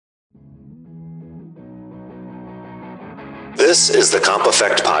This is the Comp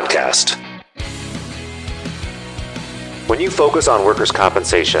Effect Podcast. When you focus on workers'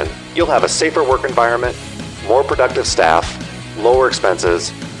 compensation, you'll have a safer work environment, more productive staff, lower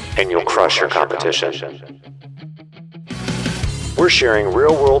expenses, and you'll crush your competition. We're sharing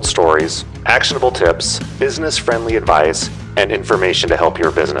real-world stories, actionable tips, business-friendly advice, and information to help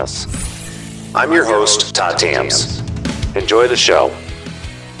your business. I'm your host, Todd Tams. Enjoy the show.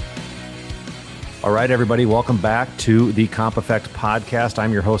 All right, everybody, welcome back to the Comp Effect Podcast.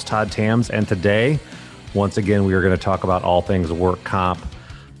 I'm your host, Todd Tams, and today, once again, we are going to talk about all things work comp.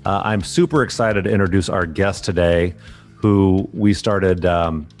 I'm super excited to introduce our guest today, who we started,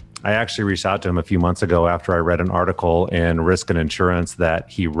 I actually reached out to him a few months ago after I read an article in Risk and Insurance that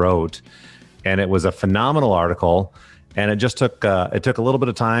he wrote, and it was a phenomenal article, and it just took a little bit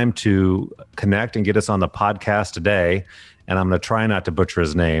of time to connect and get us on the podcast today, and I'm going to try not to butcher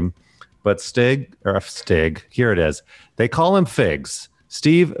his name. But Stig, here it is. They call him Figs.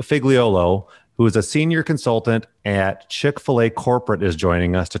 Steve Figliolo, who is a senior consultant at Chick-fil-A Corporate, is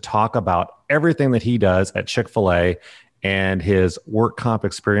joining us to talk about everything that he does at Chick-fil-A, and his work comp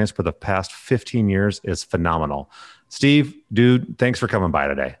experience for the past 15 years is phenomenal. Steve, dude, thanks for coming by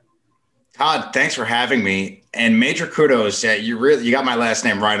today. Todd, thanks for having me. And major kudos. You got my last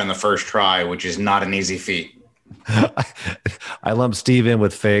name right on the first try, which is not an easy feat. I lump Steve in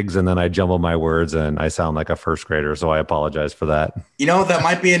with Figs, and then I jumble my words, and I sound like a first grader, so I apologize for that. You know, that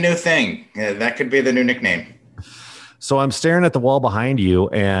might be a new thing. That could be the new nickname. So I'm staring at the wall behind you,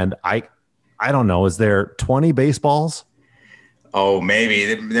 and I don't know, is there 20 baseballs? Oh,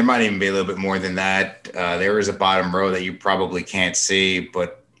 maybe. There might even be a little bit more than that. There is a bottom row that you probably can't see,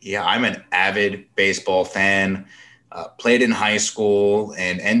 but yeah, I'm an avid baseball fan. Played in high school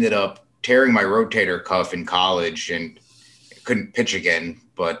and ended up tearing my rotator cuff in college and couldn't pitch again,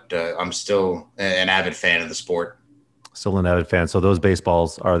 but I'm still an avid fan of the sport. Still an avid fan. So those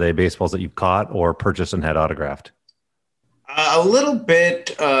baseballs, are they baseballs that you caught or purchased and had autographed? A little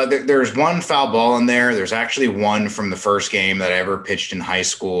bit. There's one foul ball in there. There's actually one from the first game that I ever pitched in high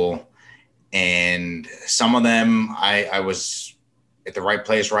school. And some of them, I was at the right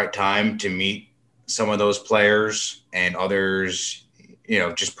place, right time to meet some of those players, and others,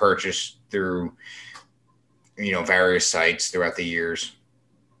 just purchased through, various sites throughout the years.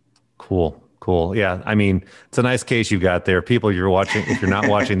 Cool. Yeah. I mean, it's a nice case you've got there. People, you're watching, if you're not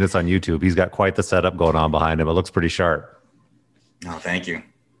watching this on YouTube, he's got quite the setup going on behind him. It looks pretty sharp. Oh, thank you.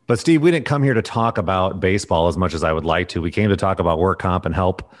 But Steve, we didn't come here to talk about baseball as much as I would like to. We came to talk about work comp and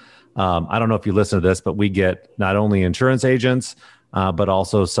help. I don't know if you listen to this, but we get not only insurance agents, but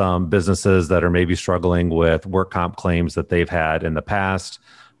also some businesses that are maybe struggling with work comp claims that they've had in the past,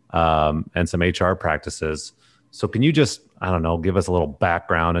 and some HR practices. So can you just, give us a little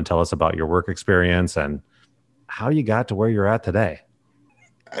background and tell us about your work experience and how you got to where you're at today?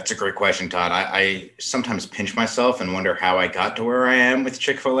 That's a great question, Todd. I sometimes pinch myself and wonder how I got to where I am with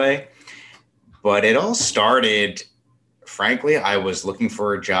Chick-fil-A. But it all started, frankly, I was looking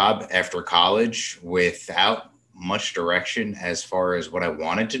for a job after college without much direction as far as what I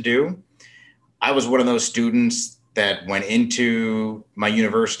wanted to do. I was one of those students that went into my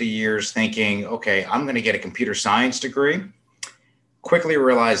university years thinking, okay, I'm going to get a computer science degree. Quickly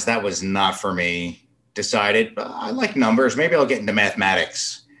realized that was not for me. Decided I like numbers. Maybe I'll get into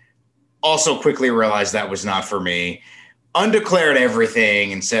mathematics. Also quickly realized that was not for me. Undeclared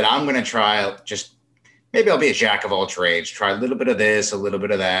everything and said, I'm going to try maybe I'll be a jack of all trades, try a little bit of this, a little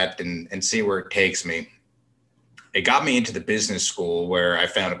bit of that, and see where it takes me. It got me into the business school where I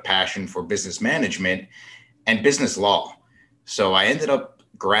found a passion for business management and business law. So I ended up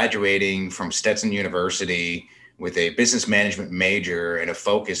graduating from Stetson University with a business management major and a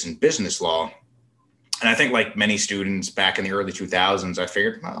focus in business law. And I think like many students back in the early 2000s, I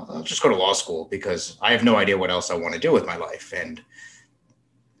figured, well, I'll just go to law school because I have no idea what else I want to do with my life. And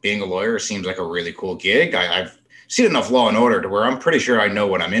being a lawyer seems like a really cool gig. I've seen enough Law and Order to where I'm pretty sure I know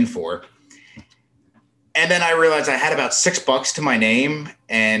what I'm in for. And then I realized I had about $6 to my name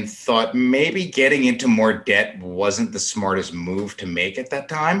and thought maybe getting into more debt wasn't the smartest move to make at that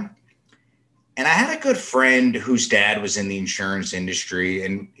time. And I had a good friend whose dad was in the insurance industry,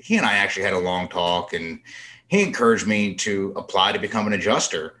 and he and I actually had a long talk, and he encouraged me to apply to become an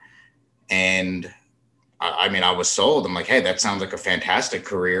adjuster. And I was sold. I'm like, hey, that sounds like a fantastic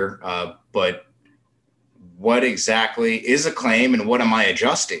career, but what exactly is a claim and what am I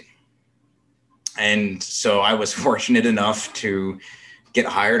adjusting? And so I was fortunate enough to get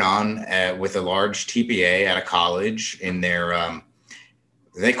hired on with a large TPA out of college in their,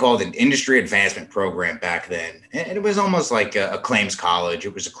 they called it an industry advancement program back then. And it was almost like a claims college.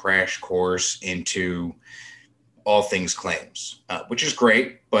 It was a crash course into all things claims, which is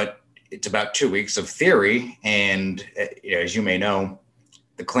great, but it's about 2 weeks of theory. And as you may know,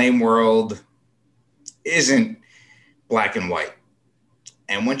 the claim world isn't black and white.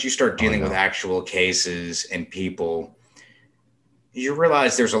 And once you start dealing with actual cases and people, you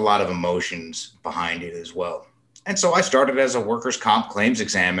realize there's a lot of emotions behind it as well. And so I started as a workers' comp claims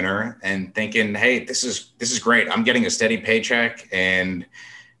examiner and thinking, hey, this is great. I'm getting a steady paycheck and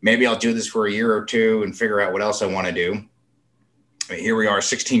maybe I'll do this for a year or two and figure out what else I want to do. I mean, here we are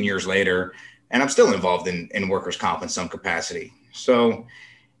 16 years later, and I'm still involved in workers' comp in some capacity. So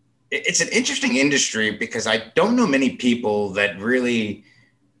it's an interesting industry because I don't know many people that really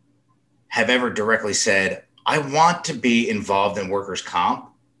have ever directly said, I want to be involved in workers' comp.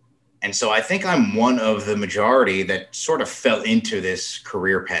 And so I think I'm one of the majority that sort of fell into this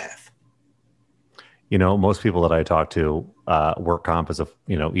career path. Most people that I talk to, work comp is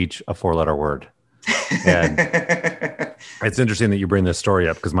each a 4-letter word. And it's interesting that you bring this story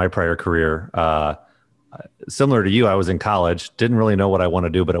up because my prior career, similar to you, I was in college, didn't really know what I want to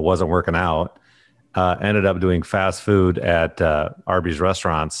do, but it wasn't working out. Ended up doing fast food at Arby's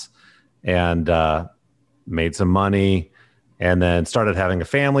restaurants and made some money. And then started having a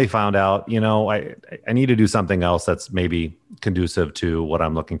family, found out, I need to do something else that's maybe conducive to what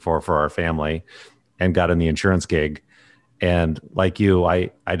I'm looking for our family, and got in the insurance gig. And like you,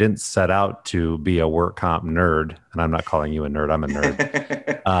 I didn't set out to be a work comp nerd, and I'm not calling you a nerd, I'm a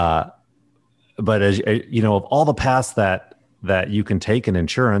nerd. But as of all the paths that you can take in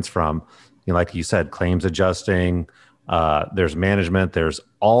insurance from, like you said, claims adjusting, there's management, there's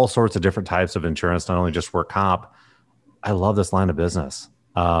all sorts of different types of insurance, not only just work comp. I love this line of business.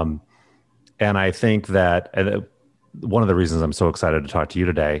 And I think that one of the reasons I'm so excited to talk to you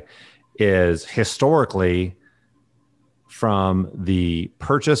today is historically, from the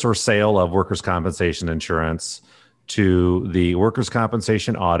purchase or sale of workers' compensation insurance to the workers'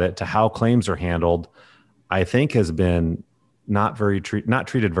 compensation audit to how claims are handled, I think has been not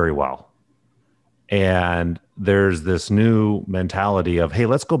treated very well. And there's this new mentality of, hey,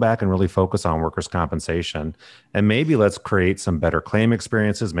 let's go back and really focus on workers' compensation. And maybe let's create some better claim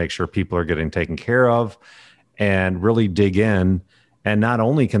experiences, make sure people are getting taken care of, and really dig in. And not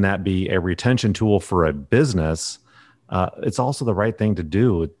only can that be a retention tool for a business, it's also the right thing to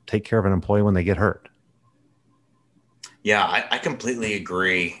do, take care of an employee when they get hurt. Yeah, I completely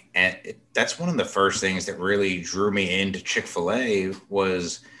agree. And that's one of the first things that really drew me into Chick-fil-A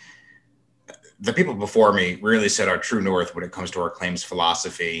was the people before me really set our true north when it comes to our claims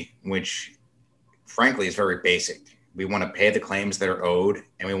philosophy, which frankly is very basic. We want to pay the claims that are owed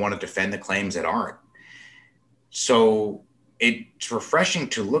and we want to defend the claims that aren't. So it's refreshing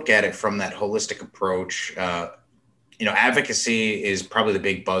to look at it from that holistic approach. Advocacy is probably the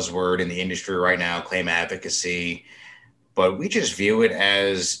big buzzword in the industry right now, claim advocacy, but we just view it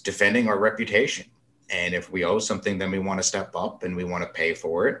as defending our reputation. And if we owe something, then we want to step up and we want to pay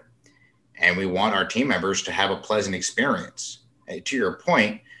for it. And we want our team members to have a pleasant experience. To your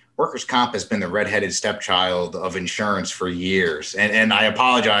point, workers' comp has been the redheaded stepchild of insurance for years. And I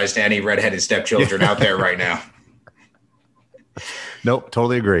apologize to any redheaded stepchildren out there right now. Nope,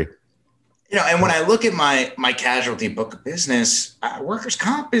 totally agree. And when I look at my casualty book of business, workers'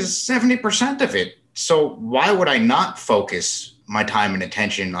 comp is 70% of it. So why would I not focus my time and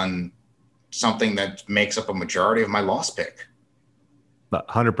attention on something that makes up a majority of my loss pick?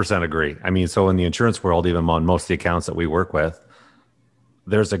 100% agree. I mean, so in the insurance world, even on most of the accounts that we work with,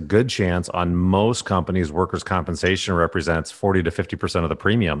 there's a good chance on most companies, workers' compensation represents 40 to 50% of the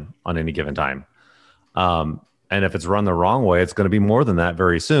premium on any given time. And if it's run the wrong way, it's going to be more than that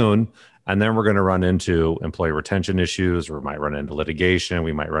very soon. And then we're going to run into employee retention issues, or we might run into litigation.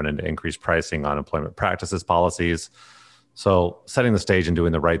 We might run into increased pricing on employment practices policies. So setting the stage and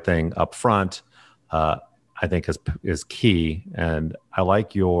doing the right thing up front, I think is key. And I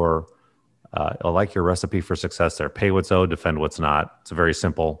like your recipe for success there. Pay what's owed, defend what's not. It's a very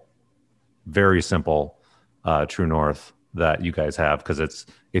simple true north that you guys have, because it's,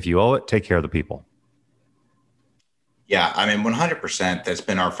 if you owe it, take care of the people. Yeah, I mean, 100%, that's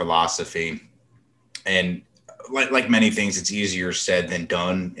been our philosophy. And like many things, it's easier said than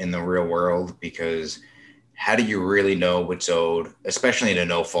done in the real world, because how do you really know what's owed, especially in a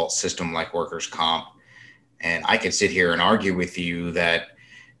no-fault system like workers' comp? And I could sit here and argue with you that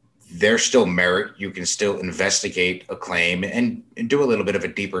there's still merit. You can still investigate a claim and do a little bit of a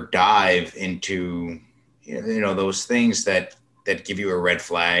deeper dive into, those things that give you a red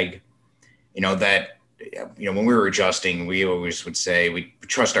flag, when we were adjusting, we always would say we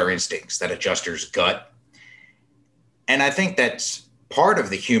trust our instincts, that adjuster's gut. And I think that's part of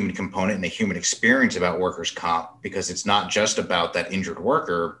the human component and the human experience about workers' comp, because it's not just about that injured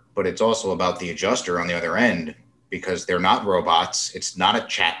worker, but it's also about the adjuster on the other end, because they're not robots. It's not a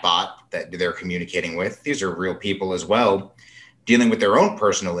chat bot that they're communicating with. These are real people as well, dealing with their own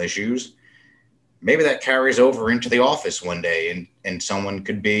personal issues. Maybe that carries over into the office one day, and someone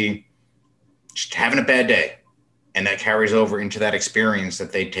could be just having a bad day. And that carries over into that experience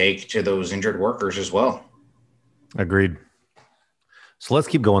that they take to those injured workers as well. Agreed. So let's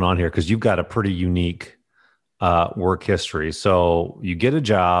keep going on here, because you've got a pretty unique work history. So you get a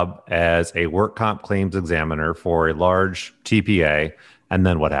job as a work comp claims examiner for a large TPA, and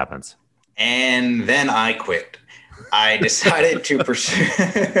then what happens? And then I quit. I decided to pursue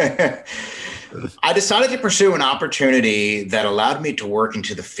an opportunity that allowed me to work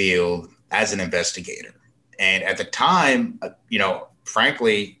into the field as an investigator. And at the time,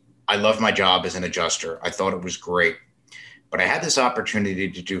 frankly, I loved my job as an adjuster. I thought it was great. But I had this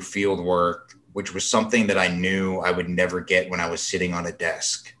opportunity to do field work, which was something that I knew I would never get when I was sitting on a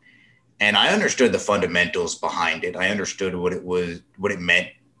desk. And I understood the fundamentals behind it. I understood what it meant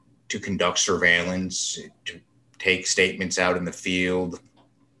to conduct surveillance, to take statements out in the field,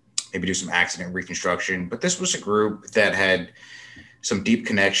 maybe do some accident reconstruction. But this was a group that had some deep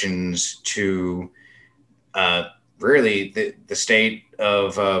connections to really the state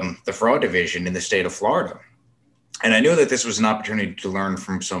of the fraud division in the state of Florida. And I knew that this was an opportunity to learn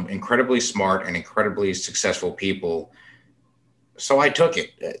from some incredibly smart and incredibly successful people. So I took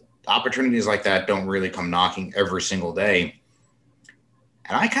it. Opportunities like that don't really come knocking every single day.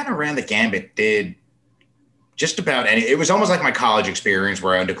 And I kind of ran the gambit, did just about any. It was almost like my college experience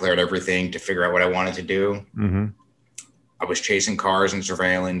where I undeclared everything to figure out what I wanted to do. Mm-hmm. I was chasing cars and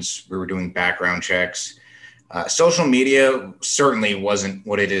surveillance. We were doing background checks. Social media certainly wasn't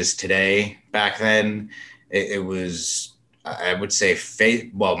what it is today. Back then, it was, I would say,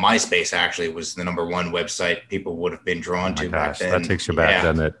 MySpace actually was the number one website people would have been drawn to back then. That takes you back,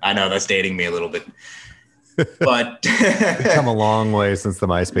 doesn't it? I know, that's dating me a little bit. But it's come a long way since the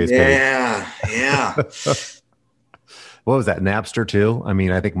MySpace page. Yeah. What was that, Napster too? I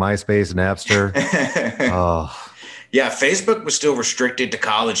mean, I think MySpace, Napster. Yeah, Facebook was still restricted to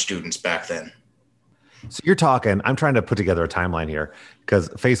college students back then. So you're talking, I'm trying to put together a timeline here, because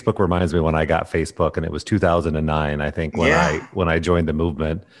Facebook reminds me when I got Facebook, and it was 2009, I think, when I joined the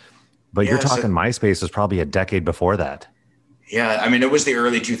movement. But you're talking MySpace was probably a decade before that. Yeah, I mean, it was the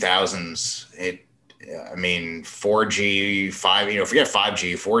early 2000s. 4G, 5, forget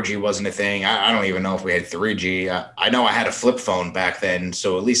 5G, 4G wasn't a thing. I don't even know if we had 3G. I know I had a flip phone back then,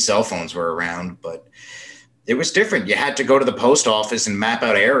 so at least cell phones were around, but it was different. You had to go to the post office and map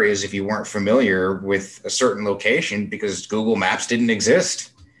out areas if you weren't familiar with a certain location, because Google Maps didn't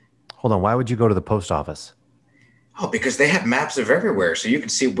exist. Hold on. Why would you go to the post office? Oh, because they have maps of everywhere. So you can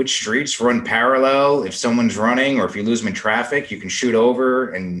see which streets run parallel. If someone's running, or if you lose them in traffic, you can shoot over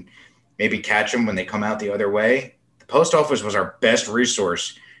and maybe catch them when they come out the other way. The post office was our best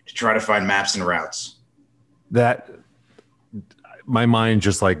resource to try to find maps and routes. My mind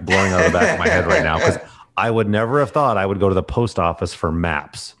just like blowing out of the back of my head right now, because I would never have thought I would go to the post office for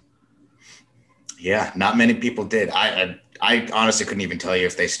maps. Yeah, not many people did. I honestly couldn't even tell you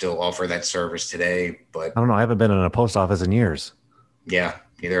if they still offer that service today, but I don't know. I haven't been in a post office in years. Yeah,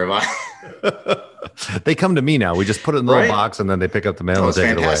 neither have I. They come to me now. We just put it in the little box, and then they pick up the mail and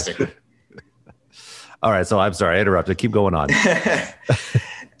take it away. All right. So I'm sorry, I interrupted. Keep going on.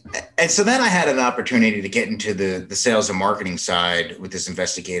 And so then I had an opportunity to get into the sales and marketing side with this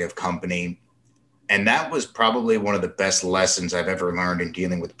investigative company. And that was probably one of the best lessons I've ever learned in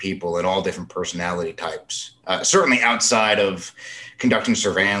dealing with people in all different personality types, certainly outside of conducting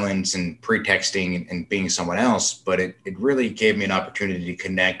surveillance and pretexting and being someone else. But it really gave me an opportunity to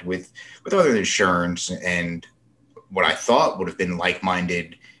connect with other insurance and what I thought would have been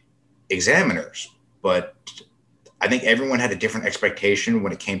like-minded examiners. But I think everyone had a different expectation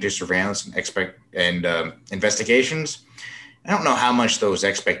when it came to surveillance and investigations. I don't know how much those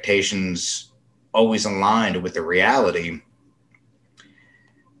expectations always aligned with the reality.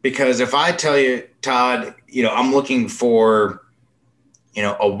 Because if I tell you, Todd, I'm looking for,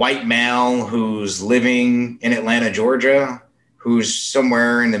 a white male who's living in Atlanta, Georgia, who's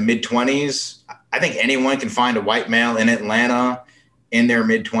somewhere in the mid-20s, I think anyone can find a white male in Atlanta in their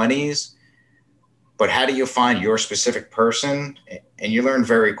mid-20s. But how do you find your specific person? And you learn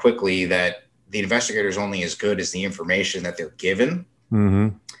very quickly that the investigator is only as good as the information that they're given.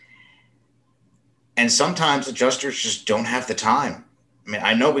 Mm-hmm. And sometimes adjusters just don't have the time. I mean,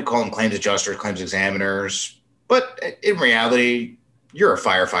 I know we call them claims adjusters, claims examiners, but in reality, you're a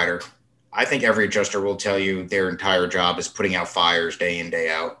firefighter. I think every adjuster will tell you their entire job is putting out fires day in, day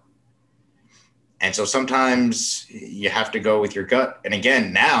out. And so sometimes you have to go with your gut. And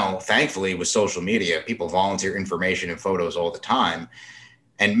again, now, thankfully, with social media, people volunteer information and photos all the time.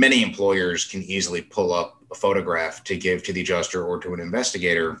 And many employers can easily pull up a photograph to give to the adjuster or to an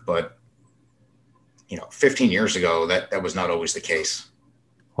investigator. But, 15 years ago, that was not always the case.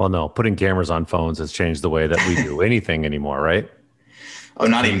 Well, no, putting cameras on phones has changed the way that we do anything anymore, right? Oh,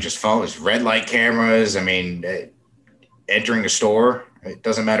 not even just phones, red light cameras. I mean, entering a store, it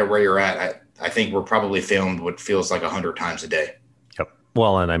doesn't matter where you're at. I think we're probably filmed what feels like 100 times a day. Yep.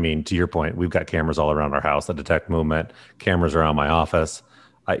 Well, and I mean, to your point, we've got cameras all around our house that detect movement, cameras around my office.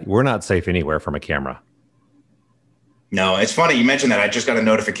 We're not safe anywhere from a camera. No, it's funny. You mentioned that. I just got a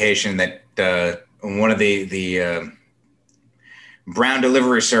notification that one of the Brown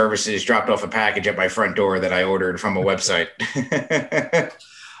delivery services dropped off a package at my front door that I ordered from a website.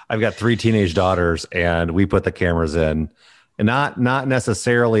 I've got 3 teenage daughters, and we put the cameras in, and not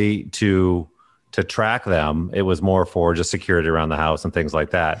necessarily to track them. It was more for just security around the house and things like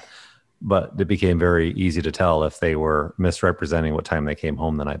that. But it became very easy to tell if they were misrepresenting what time they came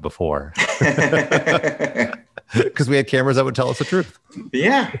home the night before. Because we had cameras that would tell us the truth.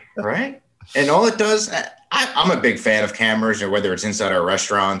 Yeah, right. And all it does, I'm a big fan of cameras, or whether it's inside our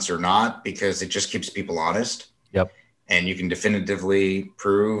restaurants or not, because it just keeps people honest. Yep. And you can definitively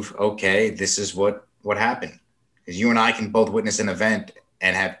prove, okay, this is what happened. Because you and I can both witness an event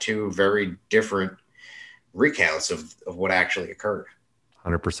and have 2 very different recounts of what actually occurred.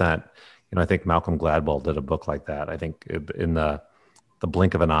 100%. I think Malcolm Gladwell did a book like that. I think in the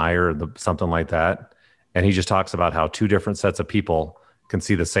blink of an eye or something like that. And he just talks about how 2 different sets of people can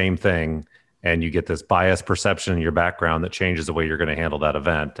see the same thing, and you get this biased perception in your background that changes the way you're going to handle that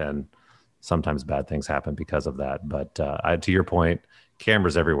event. And sometimes bad things happen because of that. But to your point,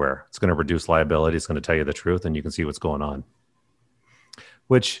 cameras everywhere. It's going to reduce liability. It's going to tell you the truth, and you can see what's going on.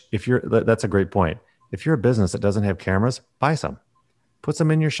 Which, that's a great point. If you're a business that doesn't have cameras, buy some. Put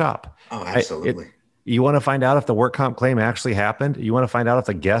some in your shop. Oh, absolutely. You want to find out if the work comp claim actually happened? You want to find out if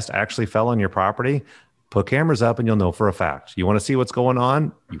the guest actually fell on your property? Put cameras up and you'll know for a fact. You want to see what's going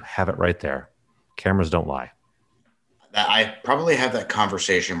on? You have it right there. Cameras don't lie. I probably have that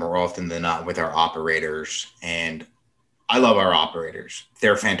conversation more often than not with our operators. And I love our operators.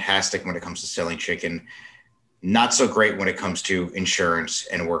 They're fantastic when it comes to selling chicken. Not so great when it comes to insurance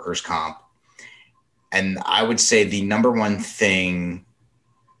and workers' comp. And I would say the number one thing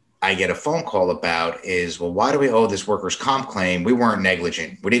I get a phone call about is, well, why do we owe this workers' comp claim? We weren't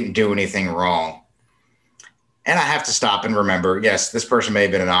negligent. We didn't do anything wrong. And I have to stop and remember, yes, this person may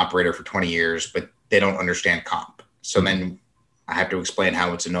have been an operator for 20 years, but they don't understand comp. So then I have to explain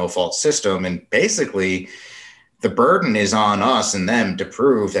how it's a no-fault system. And basically, the burden is on us and them to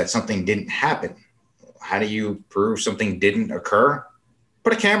prove that something didn't happen. How do you prove something didn't occur?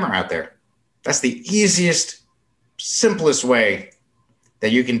 Put a camera out there. That's the easiest, simplest way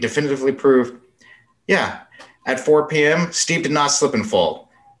that you can definitively prove, yeah, at 4 p.m., Steve did not slip and fall.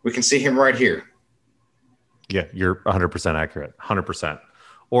 We can see him right here. Yeah, you're 100% accurate, 100%.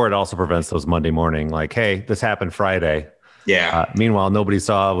 Or it also prevents those Monday morning, like, hey, this happened Friday. Yeah. Meanwhile, nobody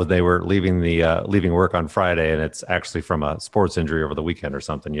saw when they were leaving work on Friday, and it's actually from a sports injury over the weekend or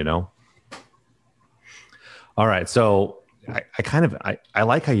something, All right, so I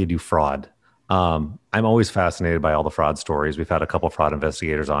like how you do fraud. I'm always fascinated by all the fraud stories. We've had a couple of fraud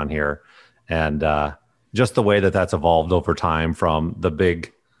investigators on here, and just the way that that's evolved over time, from the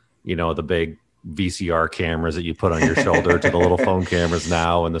big VCR cameras that you put on your shoulder to the little phone cameras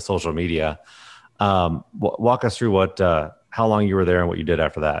now and the social media. Walk us through how long you were there and what you did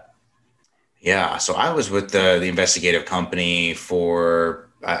after that. Yeah, so I was with the investigative company for,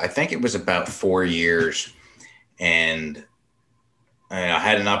 I think it was about 4 years, and I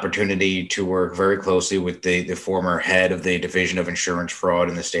had an opportunity to work very closely with the former head of the Division of Insurance Fraud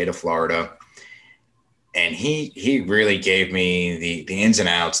in the state of Florida. And he really gave me the ins and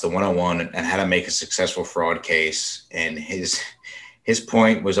outs, the 101, and how to make a successful fraud case. And his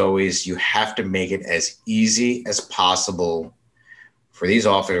point was always, you have to make it as easy as possible for these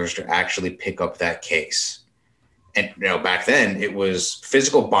officers to actually pick up that case. And back then it was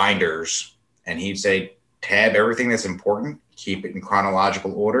physical binders, and he'd say, tab everything that's important, keep it in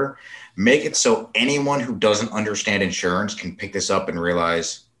chronological order, make it so anyone who doesn't understand insurance can pick this up and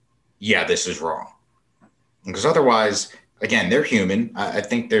realize, yeah, this is wrong. Because otherwise, again, they're human. I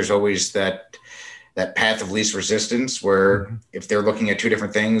think there's always that path of least resistance where if they're looking at 2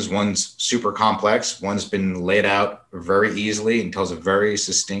 different things, one's super complex, one's been laid out very easily and tells a very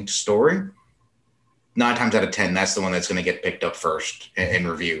succinct story, 9 times out of 10, that's the one that's going to get picked up first and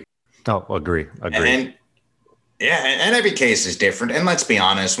reviewed. Oh, agree. And yeah, and every case is different. And let's be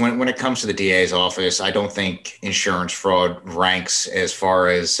honest, when it comes to the DA's office, I don't think insurance fraud ranks as far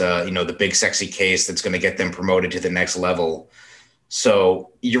as, the big sexy case that's going to get them promoted to the next level.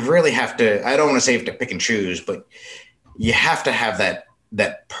 So you really have to, I don't want to say you have to pick and choose, but you have to have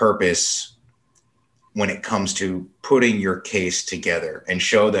that purpose when it comes to putting your case together and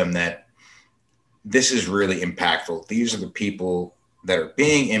show them that this is really impactful. These are the people that are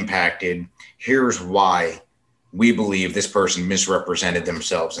being impacted. Here's why we believe this person misrepresented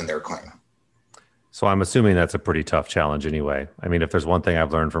themselves in their claim. So I'm assuming that's a pretty tough challenge anyway. I mean, if there's one thing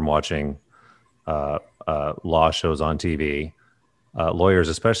I've learned from watching law shows on TV, lawyers,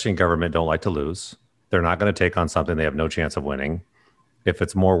 especially in government, don't like to lose. They're not going to take on something they have no chance of winning. If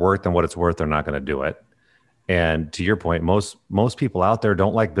it's more work than what it's worth, they're not going to do it. And to your point, most people out there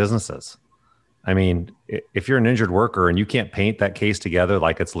don't like businesses. I mean, if you're an injured worker and you can't paint that case together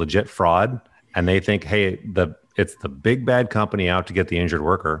like it's legit fraud, and they think, hey, it's the big bad company out to get the injured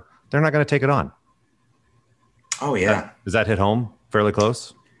worker, they're not going to take it on. Oh, yeah. Does that hit home fairly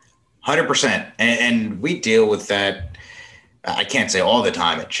close? 100%. And we deal with that. I can't say all the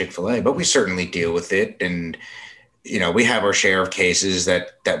time at Chick-fil-A, but we certainly deal with it. And, we have our share of cases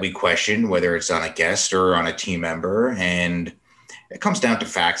that we question, whether it's on a guest or on a team member. And it comes down to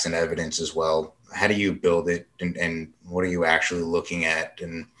facts and evidence as well. How do you build it? And what are you actually looking at?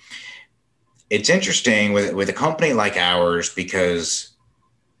 And it's interesting with a company like ours because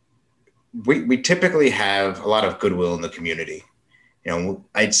we typically have a lot of goodwill in the community.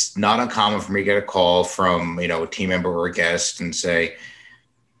 It's not uncommon for me to get a call from, a team member or a guest and say,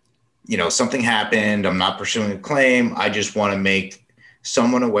 something happened. I'm not pursuing a claim. I just want to make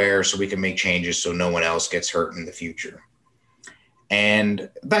someone aware so we can make changes so no one else gets hurt in the future. And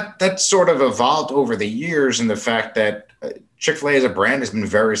that sort of evolved over the years in the fact that Chick-fil-A as a brand has been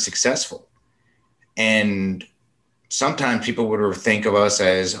very successful. And sometimes people would think of us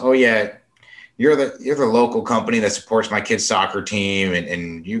as, oh yeah, you're the local company that supports my kid's soccer team,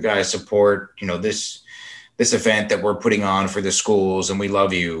 and you guys support, this event that we're putting on for the schools, and we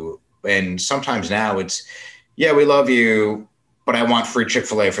love you. And sometimes now it's, yeah, we love you, but I want free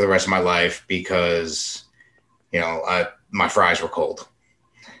Chick-fil-A for the rest of my life because, my fries were cold.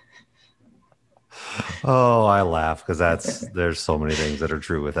 Oh, I laugh because there's so many things that are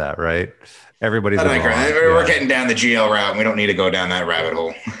true with that, right? Everybody's we're getting down the GL route. And we don't need to go down that rabbit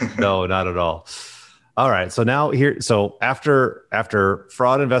hole. No, not at all. All right. So now so after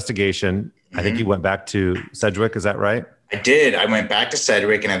fraud investigation, I think you went back to Sedgwick. Is that right? I did. I went back to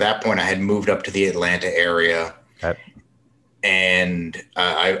Sedgwick, and at that point I had moved up to the Atlanta area. Okay. And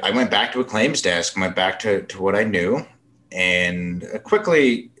I went back to a claims desk, went back to what I knew, and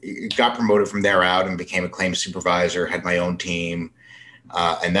quickly got promoted from there out and became a claims supervisor, had my own team.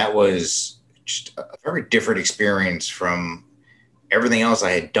 And that was just a very different experience from everything else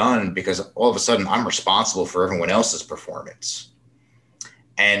I had done, because all of a sudden I'm responsible for everyone else's performance.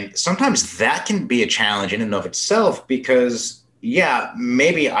 And sometimes that can be a challenge in and of itself because, yeah,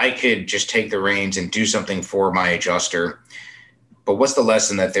 maybe I could just take the reins and do something for my adjuster, but what's the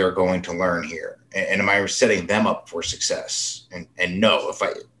lesson that they're going to learn here? And am I setting them up for success? And no,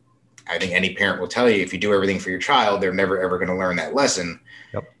 I think any parent will tell you, if you do everything for your child, they're never, ever going to learn that lesson.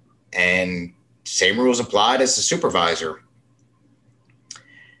 Yep. And same rules applied as a supervisor.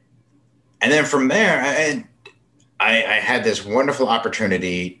 And then from there, I had this wonderful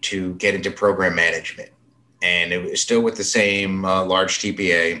opportunity to get into program management. And it was still with the same large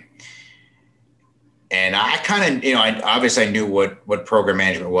TPA. And I kind of, I knew what program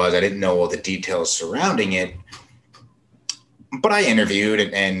management was. I didn't know all the details surrounding it. But I interviewed,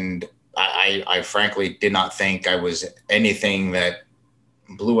 and I frankly did not think I was anything that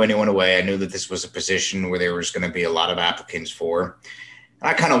blew anyone away. I knew that this was a position where there was going to be a lot of applicants for. And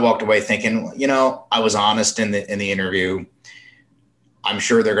I kind of walked away thinking, I was honest in the interview. I'm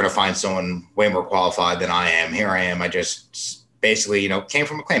sure they're going to find someone way more qualified than I am. Here I am. I just basically, came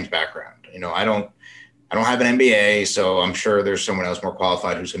from a claims background. I don't have an MBA, so I'm sure there's someone else more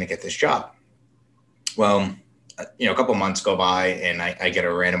qualified who's going to get this job. Well, a couple months go by, and I get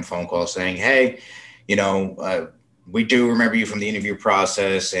a random phone call saying, hey, we do remember you from the interview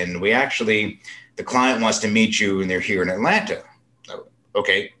process, and the client wants to meet you, and they're here in Atlanta.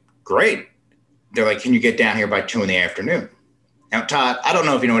 Okay, great. They're like, can you get down here by 2 p.m? Now, Todd, I don't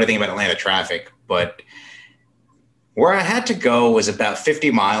know if you know anything about Atlanta traffic, but where I had to go was about 50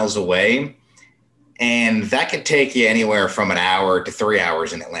 miles away, and that could take you anywhere from an hour to 3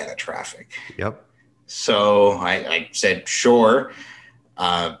 hours in Atlanta traffic. Yep. So I said, sure.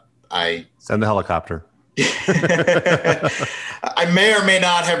 I send the helicopter. I may or may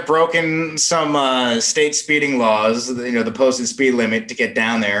not have broken some state speeding laws, the posted speed limit to get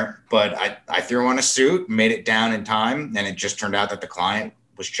down there. But I threw on a suit, made it down in time, and it just turned out that the client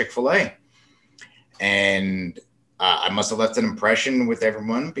was Chick-fil-A. And I must have left an impression with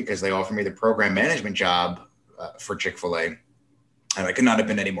everyone because they offered me the program management job for Chick-fil-A. And I could not have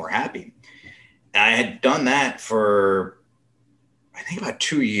been any more happy. And I had done that for, I think, about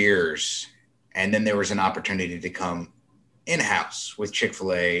 2 years. And then there was an opportunity to come in-house with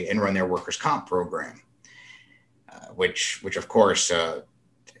Chick-fil-A and run their workers' comp program, which of course, I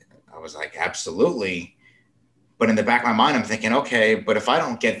was like, absolutely. But in the back of my mind, I'm thinking, okay, but if I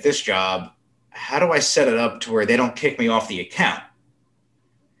don't get this job, how do I set it up to where they don't kick me off the account?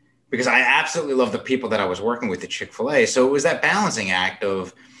 Because I absolutely love the people that I was working with at Chick-fil-A. So it was that balancing act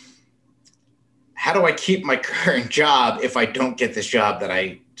of, how do I keep my current job if I don't get this job that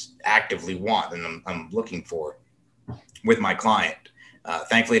I actively want and I'm looking for with my client?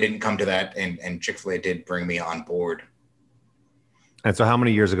 Thankfully, it didn't come to that, and Chick-fil-A did bring me on board. And so how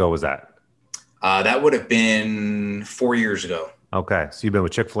many years ago was that? That would have been 4 years ago. Okay, so you've been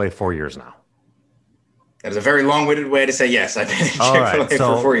with Chick-fil-A 4 years now. That is a very long-winded way to say yes. I've been at Chick-fil-A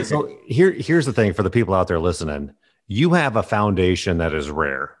for 4 years. So here's the thing for the people out there listening. You have a foundation that is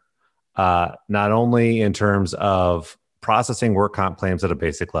rare. Not only in terms of processing work comp claims at a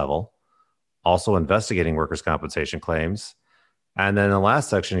basic level, also investigating workers' compensation claims, and then in the last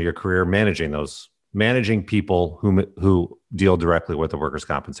section of your career, managing people who deal directly with the workers'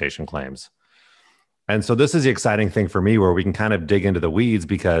 compensation claims. And so this is the exciting thing for me, where we can kind of dig into the weeds,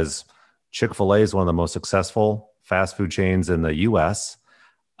 because Chick-fil-A is one of the most successful fast food chains in the U.S.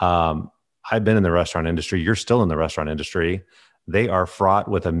 I've been in the restaurant industry. You're still in the restaurant industry. They are fraught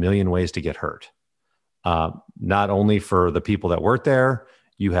with a million ways to get hurt. Not only for the people that work there,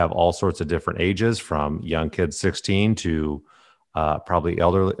 you have all sorts of different ages, from young kids 16 to probably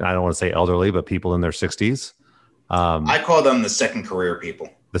elderly. I don't want to say elderly, but people in their 60s. I call them the second career people.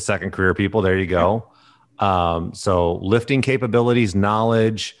 The second career people. There you go. So lifting capabilities,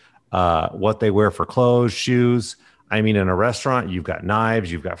 knowledge, what they wear for clothes, shoes. I mean, in a restaurant, you've got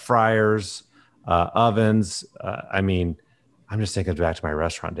knives, you've got fryers, ovens. I'm just thinking back to my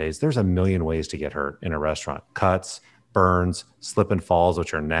restaurant days. There's a million ways to get hurt in a restaurant. Cuts, burns, slip and falls,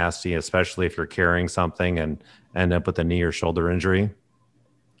 which are nasty, especially if you're carrying something and end up with a knee or shoulder injury.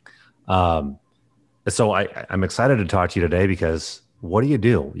 So I'm excited to talk to you today, because what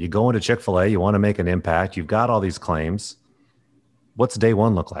do? You go into Chick-fil-A, you want to make an impact. You've got all these claims. What's day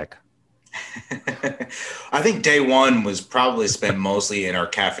one look like? I think day one was probably spent mostly in our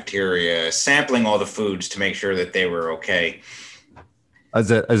cafeteria, sampling all the foods to make sure that they were okay. Is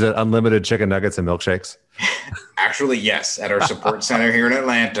it unlimited chicken nuggets and milkshakes? Actually, yes. At our support center here in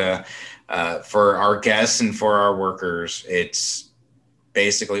Atlanta, for our guests and for our workers, it's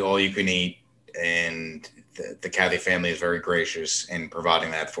basically all you can eat. And the Cathy family is very gracious in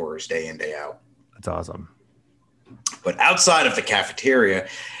providing that for us day in, day out. That's awesome. But outside of the cafeteria,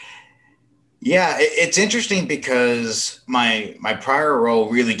 yeah, it's interesting, because my prior role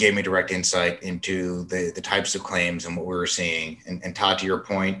really gave me direct insight into the types of claims and what we were seeing. And Todd, to your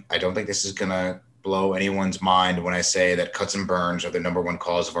point, I don't think this is going to blow anyone's mind when I say that cuts and burns are the number one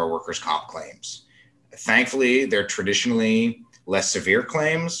cause of our workers' comp claims. Thankfully, they're traditionally less severe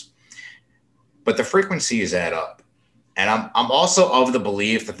claims, but the frequencies add up. And I'm also of the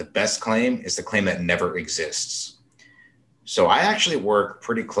belief that the best claim is the claim that never exists. So I actually work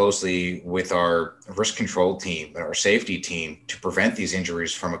pretty closely with our risk control team and our safety team to prevent these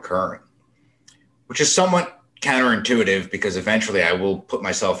injuries from occurring, which is somewhat counterintuitive, because eventually I will put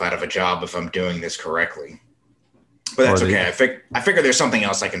myself out of a job if I'm doing this correctly. But that's okay. I figure there's something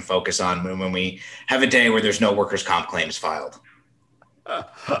else I can focus on when we have a day where there's no workers' comp claims filed.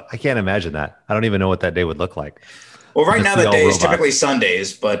 I can't imagine that. I don't even know what that day would look like. Well, right now the day is typically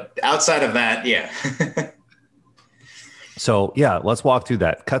Sundays, but outside of that, yeah. So yeah, let's walk through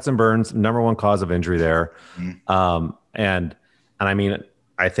that. Cuts and burns, number one cause of injury there. Mm-hmm. And I mean,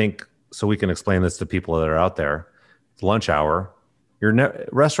 I think, so we can explain this to people that are out there. It's lunch hour.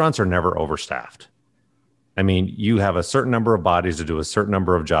 Restaurants are never overstaffed. I mean, you have a certain number of bodies to do a certain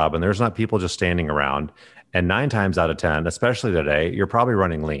number of job, and there's not people just standing around. And 9 times out of 10, especially today, you're probably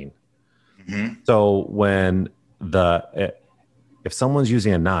running lean. Mm-hmm. So when if someone's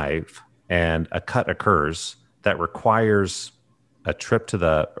using a knife and a cut occurs that requires a trip to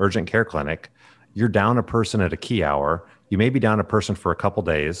the urgent care clinic, you're down a person at a key hour. You may be down a person for a couple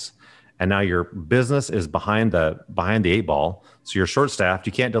days, and now your business is behind the 8 ball. So you're short staffed.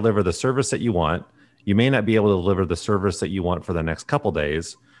 You can't deliver the service that you want. You may not be able to deliver the service that you want for the next couple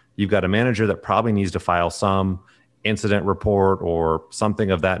days. You've got a manager that probably needs to file some incident report or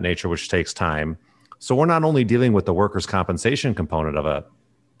something of that nature, which takes time. So we're not only dealing with the workers' compensation component of a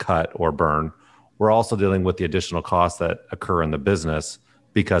cut or burn, we're also dealing with the additional costs that occur in the business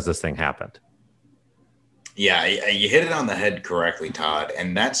because this thing happened. Yeah, you hit it on the head correctly, Todd.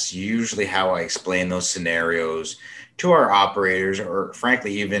 And that's usually how I explain those scenarios to our operators, or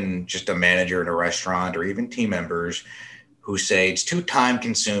frankly, even just a manager in a restaurant or even team members who say it's too time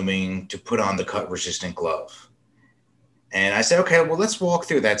consuming to put on the cut resistant glove. And I say, okay, well, let's walk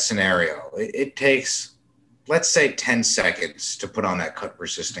through that scenario. It takes, let's say, 10 seconds to put on that cut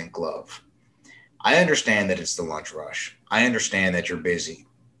resistant glove. I understand that it's the lunch rush. I understand that you're busy.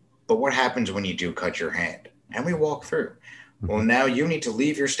 But what happens when you do cut your hand? And we walk through. Well, now you need to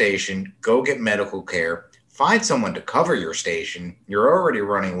leave your station, go get medical care, find someone to cover your station. You're already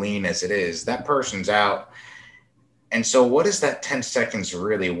running lean as it is. That person's out. And so what is that 10 seconds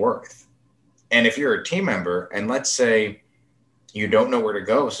really worth? And if you're a team member, and let's say you don't know where to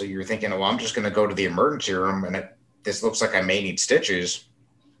go, so you're thinking, well, I'm just going to go to the emergency room, and this looks like I may need stitches.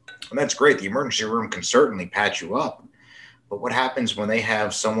 And that's great. The emergency room can certainly patch you up. But what happens when they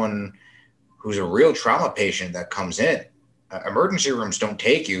have someone who's a real trauma patient that comes in? Emergency rooms don't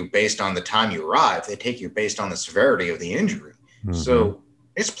take you based on the time you arrive. They take you based on the severity of the injury. Mm-hmm. So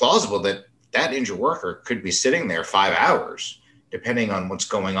it's plausible that that injured worker could be sitting there 5 hours, depending on what's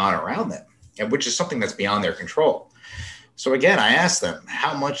going on around them, and which is something that's beyond their control. So again, I ask them,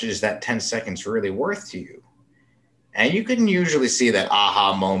 how much is that 10 seconds really worth to you? And you can usually see that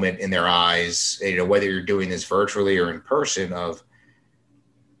aha moment in their eyes, whether you're doing this virtually or in person, of,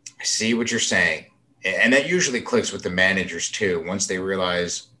 I see what you're saying. And that usually clicks with the managers too. Once they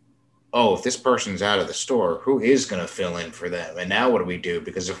realize, oh, if this person's out of the store, who is going to fill in for them? And now what do we do?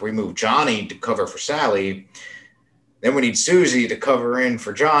 Because if we move Johnny to cover for Sally, then we need Susie to cover in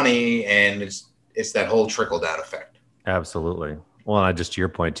for Johnny. And it's that whole trickle down effect. Absolutely. Well, and just to your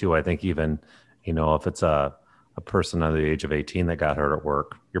point too, I think even, if it's a person under the age of 18 that got hurt at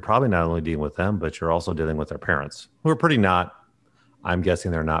work, you're probably not only dealing with them, but you're also dealing with their parents, who are I'm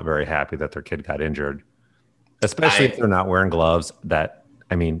guessing they're not very happy that their kid got injured, especially if they're not wearing gloves.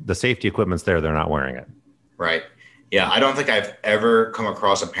 The safety equipment's there, they're not wearing it. Right. Yeah. I don't think I've ever come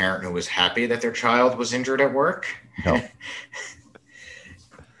across a parent who was happy that their child was injured at work. No.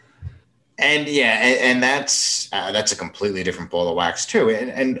 And that's a completely different ball of wax too.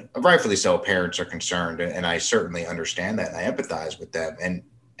 And rightfully so, parents are concerned, and I certainly understand that, and I empathize with them.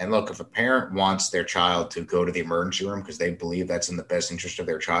 And look, if a parent wants their child to go to the emergency room because they believe that's in the best interest of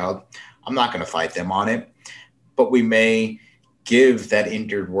their child, I'm not going to fight them on it. But we may give that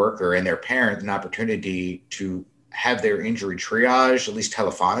injured worker and their parent an opportunity to have their injury triaged, at least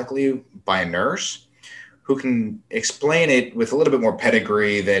telephonically, by a nurse who can explain it with a little bit more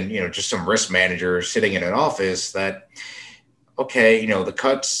pedigree than, just some risk manager sitting in an office that, okay, the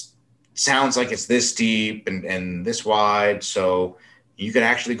cuts sounds like it's this deep and this wide. So you can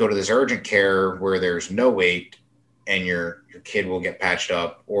actually go to this urgent care where there's no wait and your kid will get patched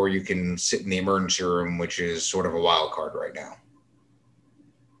up, or you can sit in the emergency room, which is sort of a wild card right now.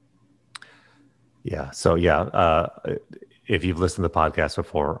 Yeah. So if you've listened to the podcast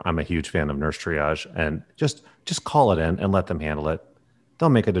before, I'm a huge fan of nurse triage, and just call it in and let them handle it. They'll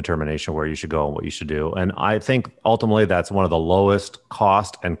make a determination where you should go and what you should do. And I think ultimately that's one of the lowest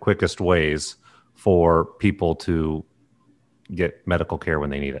cost and quickest ways for people to get medical care when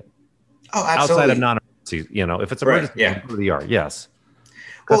they need it. Oh, absolutely. Outside of non-emergency, if it's emergency, right, yeah. Go to the ER, yes.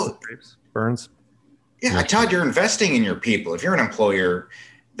 Well, burns. Yeah, Todd, you're investing in your people. If you're an employer,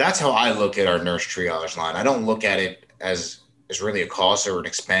 that's how I look at our nurse triage line. I don't look at it as really a cost or an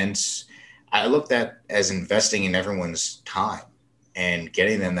expense. I looked at as investing in everyone's time and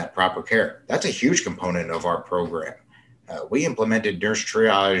getting them that proper care. That's a huge component of our program. We implemented nurse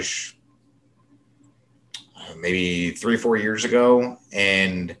triage maybe 3-4 years ago,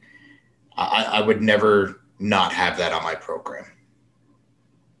 and I would never not have that on my program.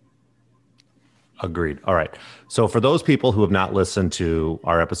 Agreed. All right. So for those people who have not listened to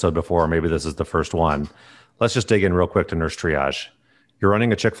our episode before, or maybe this is the first one, let's just dig in real quick to nurse triage. You're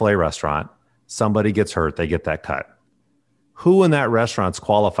running a Chick-fil-A restaurant. Somebody gets hurt. They get that cut. Who in that restaurant's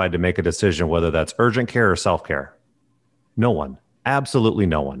qualified to make a decision whether that's urgent care or self-care? No one. Absolutely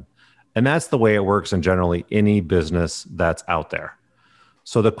no one. And that's the way it works in generally any business that's out there.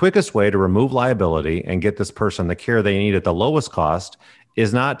 So the quickest way to remove liability and get this person the care they need at the lowest cost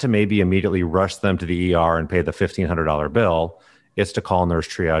is not to maybe immediately rush them to the ER and pay the $1,500 bill. It's to call nurse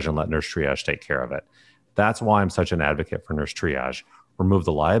triage and let nurse triage take care of it. That's why I'm such an advocate for nurse triage. Remove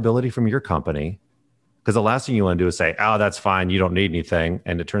the liability from your company, Because the last thing you want to do is say, oh, that's fine, you don't need anything.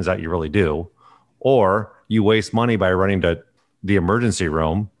 And it turns out you really do. Or you waste money by running to the emergency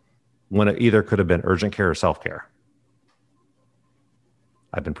room when it either could have been urgent care or self-care.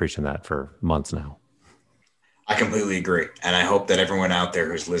 I've been preaching that for months now. I completely agree. And I hope that everyone out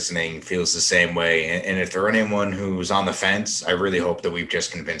there who's listening feels the same way. And if there are anyone who's on the fence, I really hope that we've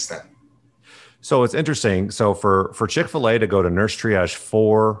just convinced them. So it's interesting. So for Chick-fil-A to go to nurse triage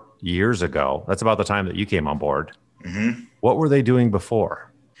 4 years ago, that's about the time that you came on board. Mm-hmm. What were they doing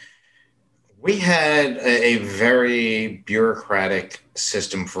before? We had a very bureaucratic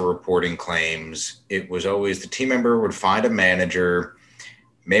system for reporting claims. It was always the team member would find a manager.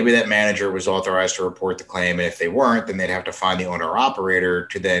 Maybe that manager was authorized to report the claim. And if they weren't, then they'd have to find the owner operator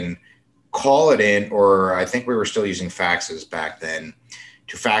to then call it in, or I think we were still using faxes back then,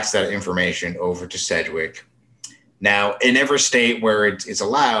 to fax that information over to Sedgwick. Now, in every state where it's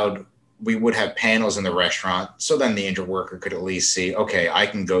allowed, we would have panels in the restaurant. So then the injured worker could at least see, okay, I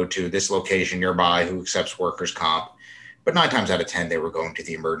can go to this location nearby who accepts workers' comp. But 9 times out of 10, they were going to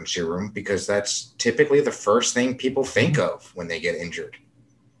the emergency room because that's typically the first thing people think of when they get injured.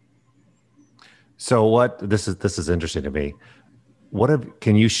 So this is interesting to me.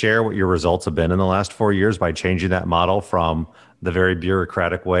 Can you share what your results have been in the last 4 years by changing that model from the very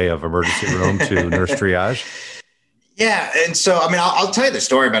bureaucratic way of emergency room to nurse triage? Yeah. And so, I mean, I'll tell you the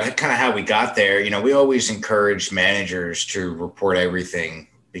story about kind of how we got there. You know, we always encourage managers to report everything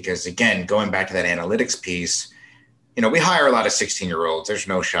because, again, going back to that analytics piece, you know, we hire a lot of 16-year-olds. There's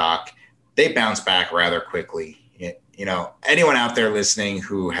no shock. They bounce back rather quickly. You know, anyone out there listening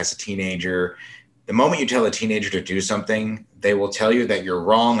who has a teenager, the moment you tell a teenager to do something, they will tell you that you're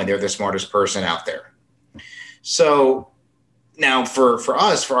wrong and they're the smartest person out there. So now for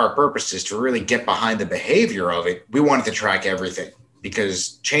us, for our purposes, to really get behind the behavior of it, we wanted to track everything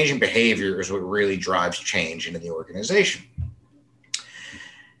because changing behavior is what really drives change into the organization.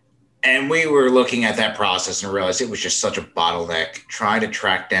 And we were looking at that process and realized it was just such a bottleneck trying to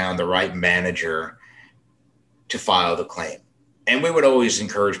track down the right manager to file the claim. And we would always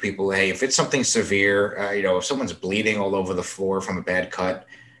encourage people, hey, if it's something severe, you know, if someone's bleeding all over the floor from a bad cut,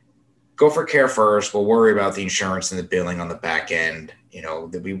 go for care first. We'll worry about the insurance and the billing on the back end. You know,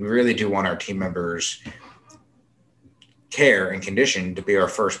 that we really do want our team members' care and condition to be our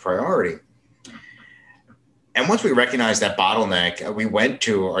first priority. And once we recognized that bottleneck, we went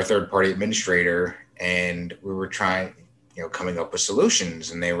to our third-party administrator and we were trying, you know, coming up with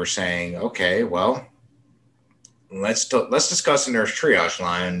solutions. And they were saying, okay, well, let's discuss a nurse triage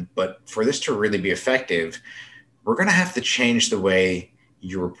line, but for this to really be effective, we're going to have to change the way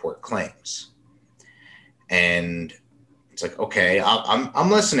you report claims. And it's like, okay,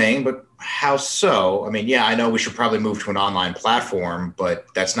 I'm listening, but how so? I mean, yeah, I know we should probably move to an online platform, but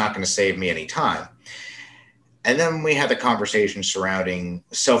that's not going to save me any time. And then we had the conversation surrounding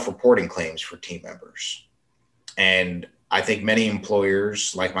self-reporting claims for team members. And I think many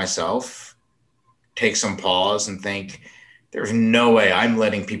employers like myself take some pause and think, there's no way I'm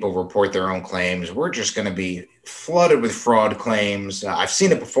letting people report their own claims. We're just going to be flooded with fraud claims. I've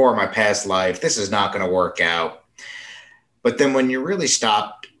seen it before in my past life. This is not going to work out. But then when you really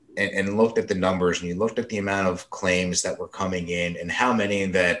stopped and looked at the numbers and you looked at the amount of claims that were coming in and how many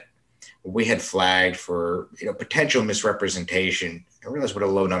that we had flagged for, you know, potential misrepresentation, I realized what a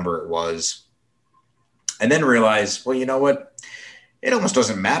low number it was. And then realized, well, you know what? It almost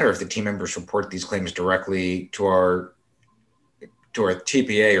doesn't matter if the team members report these claims directly to our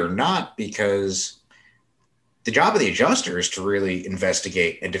TPA or not, because the job of the adjuster is to really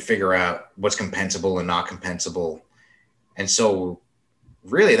investigate and to figure out what's compensable and not compensable. And so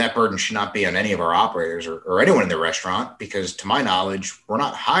really that burden should not be on any of our operators or anyone in the restaurant, because to my knowledge, we're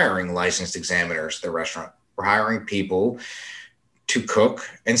not hiring licensed examiners at the restaurant. We're hiring people to cook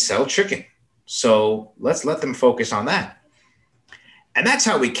and sell chicken. So let's let them focus on that. And that's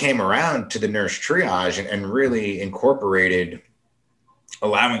how we came around to the nurse triage and really incorporated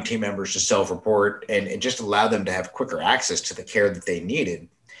allowing team members to self-report and just allow them to have quicker access to the care that they needed.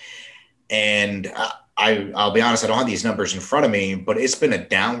 And I'll be honest, I don't have these numbers in front of me, but it's been a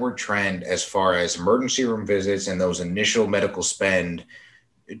downward trend as far as emergency room visits and those initial medical spend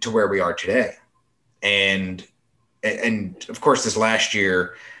to where we are today. And of course, this last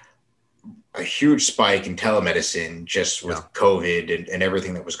year, a huge spike in telemedicine just with COVID and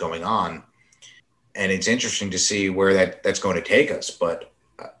everything that was going on. And it's interesting to see where that's going to take us. But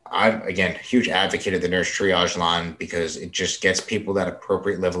I'm, again, a huge advocate of the nurse triage line because it just gets people that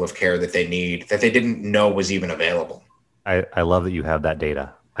appropriate level of care that they need, that they didn't know was even available. I love that you have that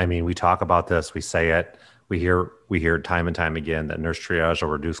data. I mean, we talk about this, we say it, we hear time and time again that nurse triage will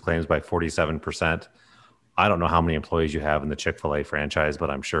reduce claims by 47%. I don't know how many employees you have in the Chick-fil-A franchise, but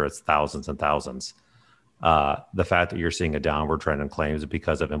I'm sure it's thousands and thousands. The fact that you're seeing a downward trend in claims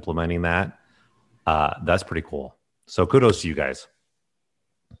because of implementing that, that's pretty cool. So kudos to you guys.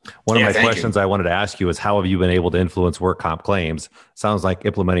 One of my questions I wanted to ask you is, how have you been able to influence work comp claims? Sounds like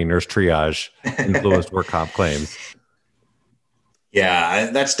implementing nurse triage influenced work comp claims. Yeah,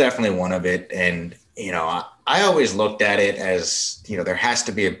 that's definitely one of it. And, I always looked at it as, there has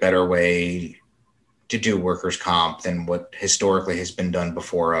to be a better way to do workers' comp than what historically has been done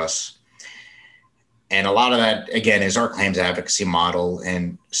before us. And a lot of that, again, is our claims advocacy model.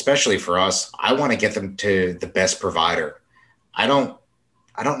 And especially for us, I want to get them to the best provider. I don't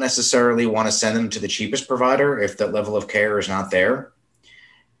necessarily want to send them to the cheapest provider if that level of care is not there.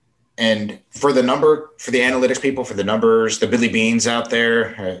 And for the analytics people, for the numbers, the Billy Beans out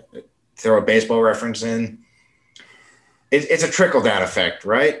there, throw a baseball reference in, it's a trickle-down effect,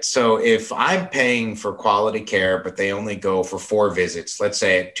 right? So if I'm paying for quality care, but they only go for 4 visits, let's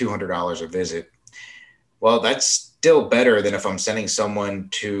say at $200 a visit, well, that's still better than if I'm sending someone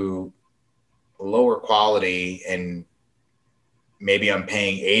to lower quality and maybe I'm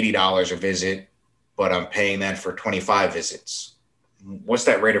paying $80 a visit, but I'm paying that for 25 visits. What's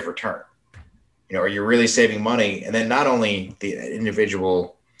that rate of return? Are you really saving money? And then not only the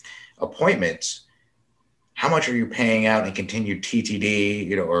individual appointments, how much are you paying out in continued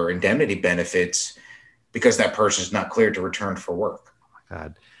TTD, or indemnity benefits because that person is not cleared to return for work? Oh my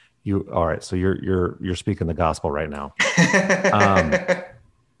God. All right. So you're speaking the gospel right now.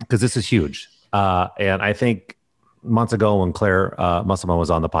 Because this is huge. And I think months ago when Claire Musselman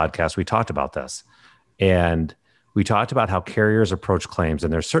was on the podcast, we talked about this. And we talked about how carriers approach claims.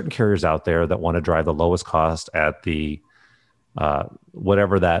 And there's certain carriers out there that want to drive the lowest cost at the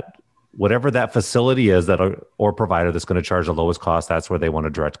whatever that facility is or provider that's going to charge the lowest cost. That's where they want to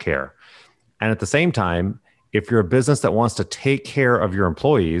direct care. And at the same time, if you're a business that wants to take care of your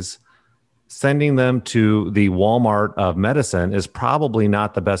employees, sending them to the Walmart of medicine is probably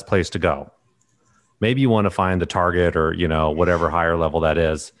not the best place to go. Maybe you want to find the Target or, whatever higher level that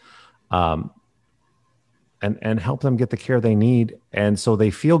is, and help them get the care they need. And so they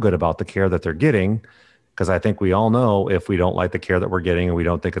feel good about the care that they're getting. Because I think we all know if we don't like the care that we're getting and we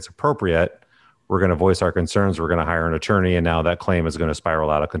don't think it's appropriate, we're going to voice our concerns. We're going to hire an attorney. And now that claim is going to spiral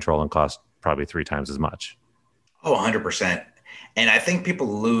out of control and cost probably 3 times as much. Oh, 100%. And I think people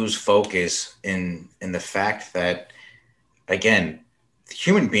lose focus in the fact that, again,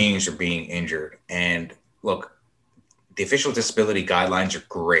 human beings are being injured. And look, the official disability guidelines are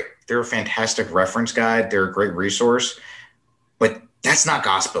great. They're a fantastic reference guide. They're a great resource, but that's not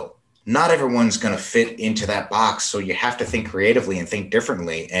gospel. Not everyone's going to fit into that box. So you have to think creatively and think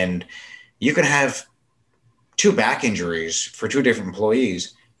differently. And you can have 2 back injuries for 2 different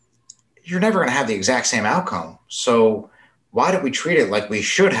employees. You're never going to have the exact same outcome. So why do we treat it like we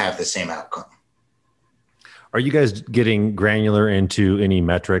should have the same outcome? Are you guys getting granular into any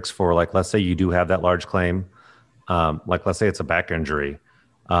metrics for, like, let's say you do have that large claim, like let's say it's a back injury.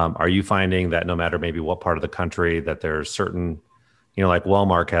 Are you finding that no matter maybe what part of the country that there's certain, like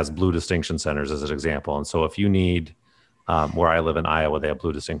Wellmark has Blue Distinction Centers as an example. And so if you need, where I live in Iowa, they have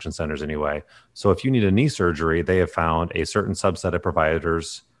Blue Distinction Centers anyway. So if you need a knee surgery, they have found a certain subset of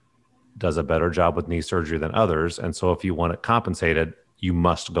providers does a better job with knee surgery than others. And so if you want it compensated, you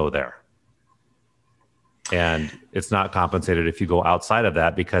must go there. And it's not compensated if you go outside of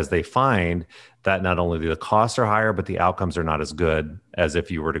that, because they find that not only the costs are higher, but the outcomes are not as good as if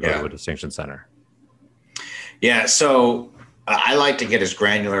you were to go to a distinction center. Yeah. So I like to get as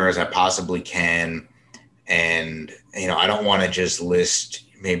granular as I possibly can. And, I don't want to just list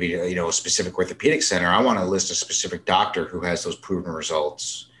maybe, a specific orthopedic center. I want to list a specific doctor who has those proven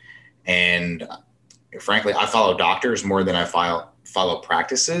results. And frankly, I follow doctors more than I follow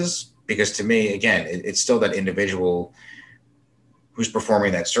practices, because to me, again, it's still that individual who's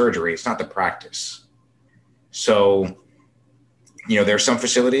performing that surgery. It's not the practice. So, there's some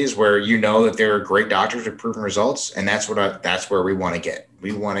facilities where that there are great doctors with proven results, and that's where we want to get.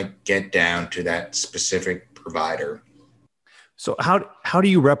 We want to get down to that specific provider. So how do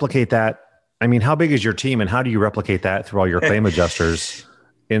you replicate that? I mean, how big is your team, and how do you replicate that through all your claim adjusters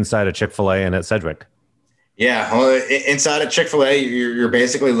inside of Chick-fil-A and at Sedgwick? Yeah, well, inside of Chick-fil-A, you're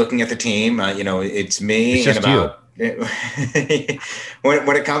basically looking at the team. It's me. It's just and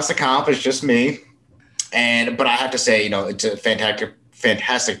when it comes to comp, it's just me. But I have to say, it's a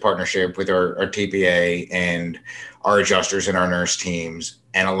fantastic partnership with our TPA and our adjusters and our nurse teams.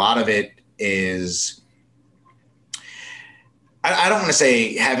 And a lot of it is, I don't want to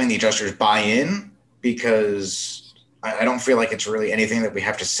say having the adjusters buy in, because I don't feel like it's really anything that we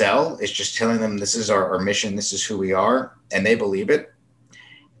have to sell. It's just telling them this is our mission, this is who we are, and they believe it.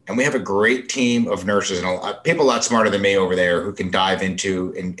 And we have a great team of nurses and people a lot smarter than me over there who can dive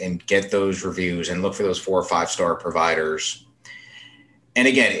into and get those reviews and look for those 4 or 5-star providers. And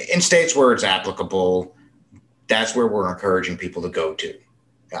again, in states where it's applicable, that's where we're encouraging people to go to.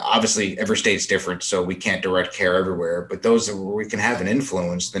 Obviously, every state's different, so we can't direct care everywhere. But those where we can have an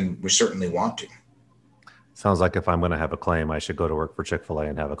influence, then we certainly want to. Sounds like if I'm going to have a claim, I should go to work for Chick-fil-A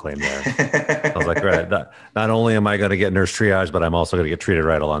and have a claim there. I was like, right, not only am I going to get nurse triage, but I'm also going to get treated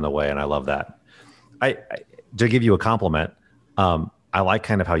right along the way. And I love that. To give you a compliment, I like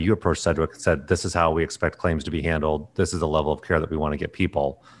kind of how you approached Sedgwick. Said, this is how we expect claims to be handled. This is the level of care that we want to get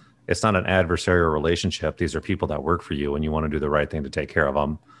people. It's not an adversarial relationship. These are people that work for you, and you want to do the right thing to take care of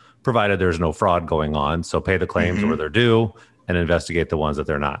them, provided there's no fraud going on. So pay the claims where they're due and investigate the ones that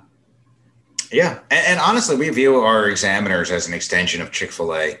they're not. Yeah. And honestly, we view our examiners as an extension of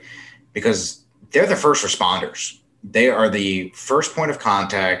Chick-fil-A because they're the first responders. They are the first point of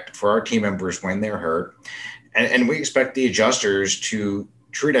contact for our team members when they're hurt. And we expect the adjusters to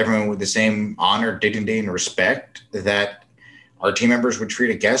treat everyone with the same honor, dignity, and respect that our team members would treat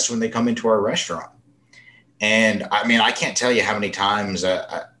a guest when they come into our restaurant. And I mean, I can't tell you how many times,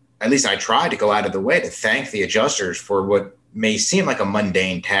 at least I try to go out of the way to thank the adjusters for what may seem like a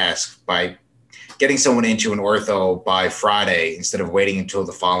mundane task by getting someone into an ortho by Friday instead of waiting until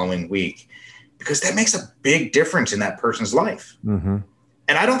the following week, because that makes a big difference in that person's life. Mm-hmm.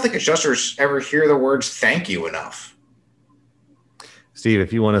 And I don't think adjusters ever hear the words thank you enough. Steve,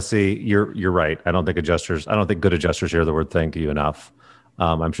 if you want to see, you're right. I don't think good adjusters hear the word thank you enough.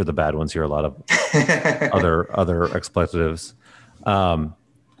 I'm sure the bad ones hear a lot of other expletives.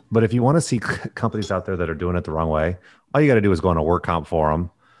 But if you want to see companies out there that are doing it the wrong way, all you got to do is go on a work comp forum,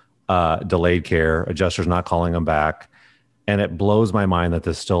 delayed care, adjusters not calling them back. And it blows my mind that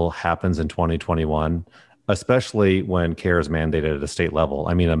this still happens in 2021, especially when care is mandated at a state level.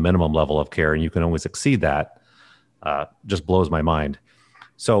 I mean, a minimum level of care, and you can always exceed that. Just blows my mind.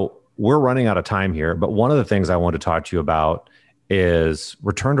 So we're running out of time here, but one of the things I want to talk to you about is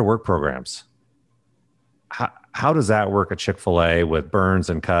return to work programs. How does that work at Chick-fil-A with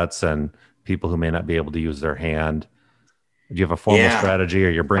burns and cuts and people who may not be able to use their hand? Do you have a formal strategy, or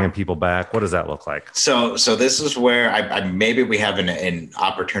you're bringing people back? What does that look like? So this is where I maybe we have an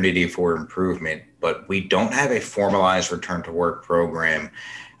opportunity for improvement, but we don't have a formalized return to work program.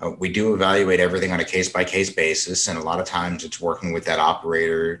 We do evaluate everything on a case-by-case basis, and a lot of times it's working with that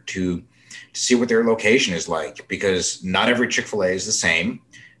operator to see what their location is like, because not every Chick-fil-A is the same.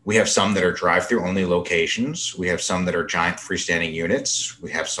 We have some that are drive-through only locations. We have some that are giant freestanding units.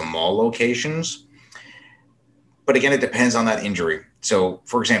 We have some mall locations. But again, it depends on that injury. So,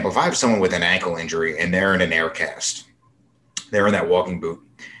 for example, if I have someone with an ankle injury and they're in an air cast, they're in that walking boot,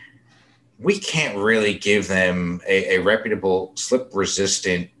 we can't really give them a reputable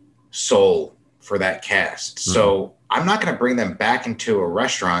slip-resistant sole for that cast. Mm-hmm. So I'm not going to bring them back into a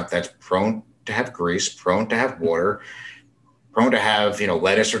restaurant that's prone to have grease, prone to have water, prone to have,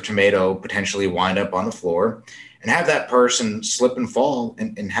 lettuce or tomato potentially wind up on the floor, and have that person slip and fall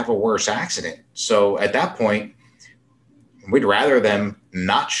and have a worse accident. So at that point, we'd rather them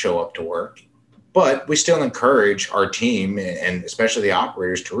not show up to work, but we still encourage our team and especially the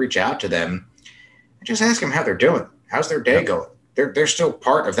operators to reach out to them and just ask them how they're doing. How's their day going? They're still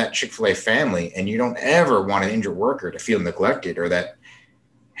part of that Chick-fil-A family, and you don't ever want an injured worker to feel neglected or that,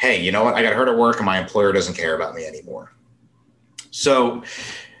 hey, you know what? I got hurt at work and my employer doesn't care about me anymore. So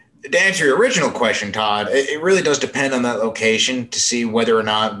to answer your original question, Todd, it really does depend on that location to see whether or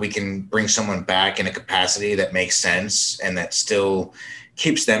not we can bring someone back in a capacity that makes sense and that still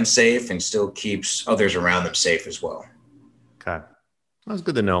keeps them safe and still keeps others around them safe as well. Okay. That was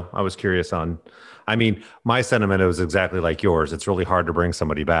good to know. I was curious my sentiment was exactly like yours. It's really hard to bring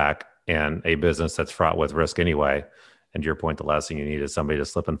somebody back in a business that's fraught with risk anyway. And to your point, the last thing you need is somebody to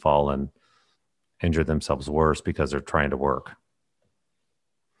slip and fall and injure themselves worse because they're trying to work.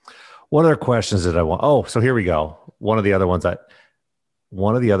 What other questions did I want? Oh, so here we go. One of the other ones that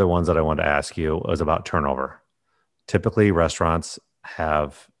I wanted to ask you was about turnover. Typically, restaurants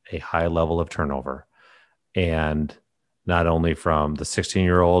have a high level of turnover, and not only from the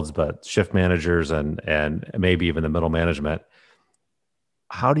 16-year-olds, but shift managers and maybe even the middle management.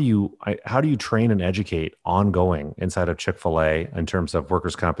 How do you train and educate ongoing inside of Chick-fil-A in terms of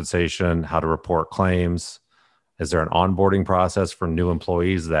workers' compensation, how to report claims? Is there an onboarding process for new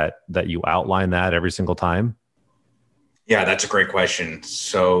employees that you outline that every single time? Yeah, that's a great question.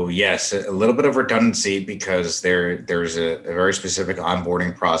 So yes, a little bit of redundancy because there's a very specific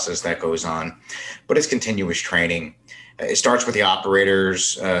onboarding process that goes on, but it's continuous training. It starts with the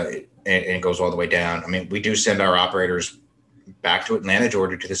operators and it goes all the way down. I mean, we do send our operators back to Atlanta,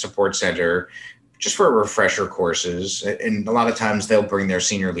 Georgia, to the support center just for refresher courses. And a lot of times they'll bring their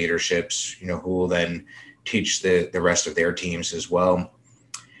senior leaderships, who will then teach the rest of their teams as well.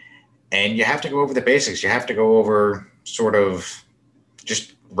 And you have to go over the basics. You have to go over sort of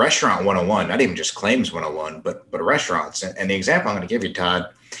just restaurant 101, not even just claims 101, but restaurants. And the example I'm going to give you, Todd,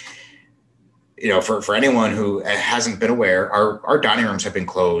 for anyone who hasn't been aware, our dining rooms have been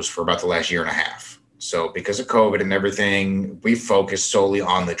closed for about the last year and a half. So because of COVID and everything, we focused solely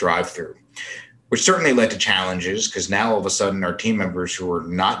on the drive-through, which certainly led to challenges because now all of a sudden our team members who were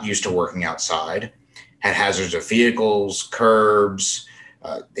not used to working outside had hazards of vehicles, curbs,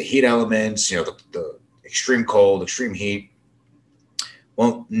 the heat elements, the extreme cold, extreme heat.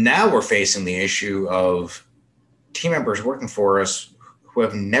 Well, now we're facing the issue of team members working for us who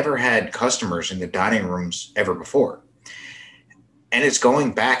have never had customers in the dining rooms ever before. And it's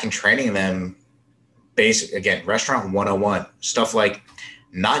going back and training them again, restaurant 101, stuff like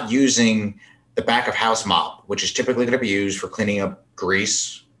not using the back of house mop, which is typically going to be used for cleaning up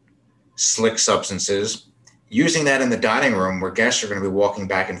grease, slick substances, using that in the dining room where guests are going to be walking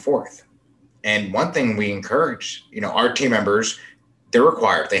back and forth. And one thing we encourage, our team members, they're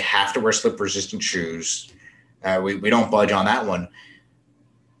required. They have to wear slip-resistant shoes. We don't budge on that one.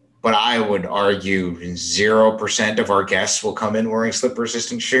 But I would argue 0% of our guests will come in wearing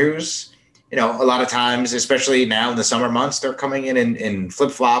slip-resistant shoes. A lot of times, especially now in the summer months, they're coming in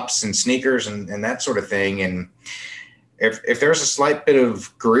flip-flops and sneakers and that sort of thing. And if there's a slight bit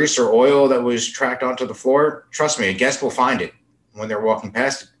of grease or oil that was tracked onto the floor, trust me, a guest will find it when they're walking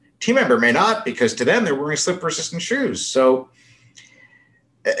past it. Team member may not, because to them, they're wearing slip-resistant shoes. So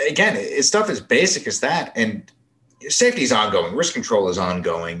again, it's stuff as basic as that. And safety is ongoing. Risk control is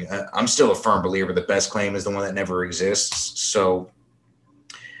ongoing. I'm still a firm believer the best claim is the one that never exists. So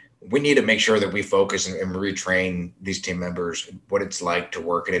we need to make sure that we focus and retrain these team members what it's like to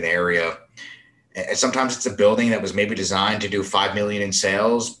work in an area. And sometimes it's a building that was maybe designed to do 5 million in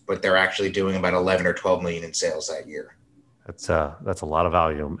sales, but they're actually doing about 11 or 12 million in sales that year. That's a lot of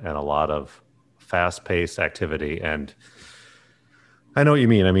volume and a lot of fast-paced activity. And I know what you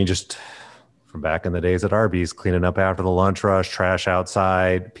mean. I mean, just from back in the days at Arby's, cleaning up after the lunch rush, trash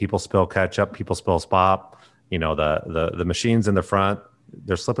outside, people spill ketchup, people spill spop, the machines in the front,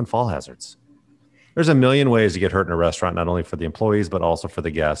 they're slip and fall hazards. There's a million ways to get hurt in a restaurant, not only for the employees, but also for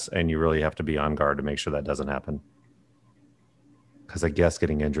the guests. And you really have to be on guard to make sure that doesn't happen. Because a guest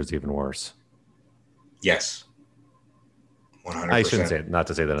getting injured is even worse. Yes. 100%. I shouldn't say it, not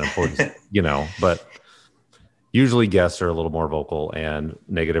to say that employees, but usually guests are a little more vocal and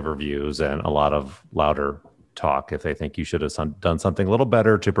negative reviews and a lot of louder talk if they think you should have done something a little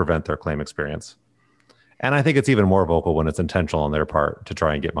better to prevent their claim experience. And I think it's even more vocal when it's intentional on their part to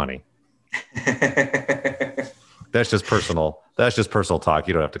try and get money. That's just personal talk.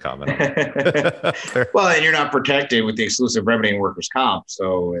 You don't have to comment on it. Well, and you're not protected with the exclusive remedy in workers' comp.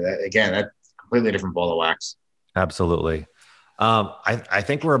 So again, that's a completely different ball of wax. Absolutely. I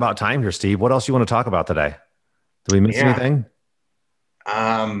think we're about time here, Steve. What else you want to talk about today? Did we miss anything?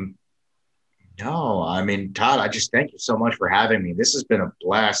 No, I mean, Todd, I just thank you so much for having me. This has been a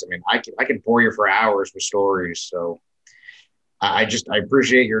blast. I mean, I can bore you for hours with stories. So I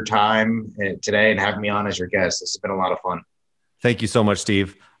appreciate your time today and having me on as your guest. This has been a lot of fun. Thank you so much,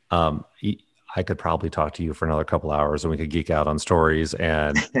 Steve. I could probably talk to you for another couple hours and we could geek out on stories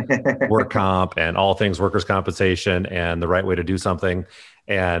and work comp and all things workers' compensation and the right way to do something.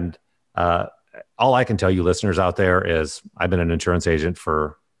 And all I can tell you listeners out there is I've been an insurance agent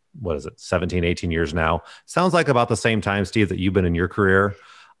for 17, 18 years now. Sounds like about the same time, Steve, that you've been in your career.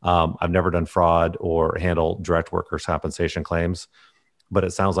 I've never done fraud or handled direct workers' compensation claims, but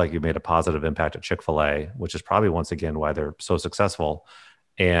it sounds like you've made a positive impact at Chick-fil-A, which is probably once again why they're so successful.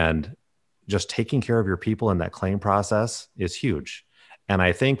 And just taking care of your people in that claim process is huge. And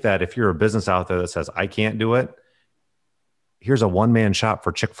I think that if you're a business out there that says, I can't do it, here's a one-man shop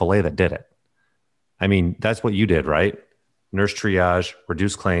for Chick-fil-A that did it. I mean, that's what you did, right? Nurse triage,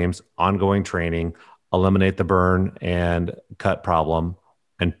 reduce claims, ongoing training, eliminate the burn and cut problem,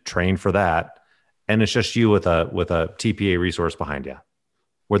 and train for that. And it's just you with a TPA resource behind you.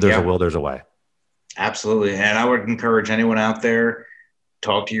 Where there's a will, there's a way. Absolutely. And I would encourage anyone out there,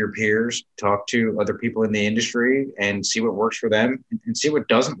 talk to your peers, talk to other people in the industry and see what works for them and see what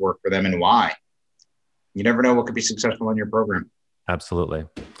doesn't work for them and why. You never know what could be successful in your program. Absolutely.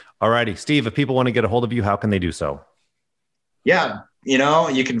 All righty. Steve, if people want to get a hold of you, how can they do so? Yeah.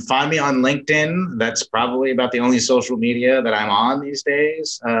 You can find me on LinkedIn. That's probably about the only social media that I'm on these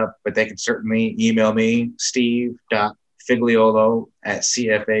days. But they can certainly email me, steve.fitz Figliolo at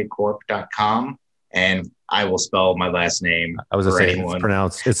cfacorp.com. And I will spell my last name. I was going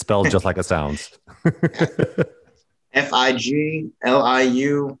to say it's spelled just like it sounds.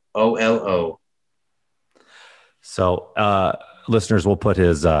 Figliuollo. So, listeners, we'll put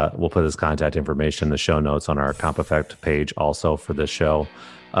his contact information in the show notes on our Comp Effect page also for this show.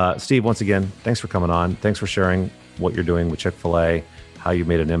 Steve, once again, thanks for coming on. Thanks for sharing what you're doing with Chick-fil-A, how you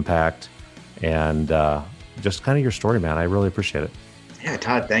made an impact, and just kind of your story, man. I really appreciate it. Yeah,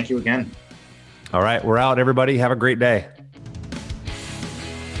 Todd, thank you again. All right, we're out, everybody. Have a great day.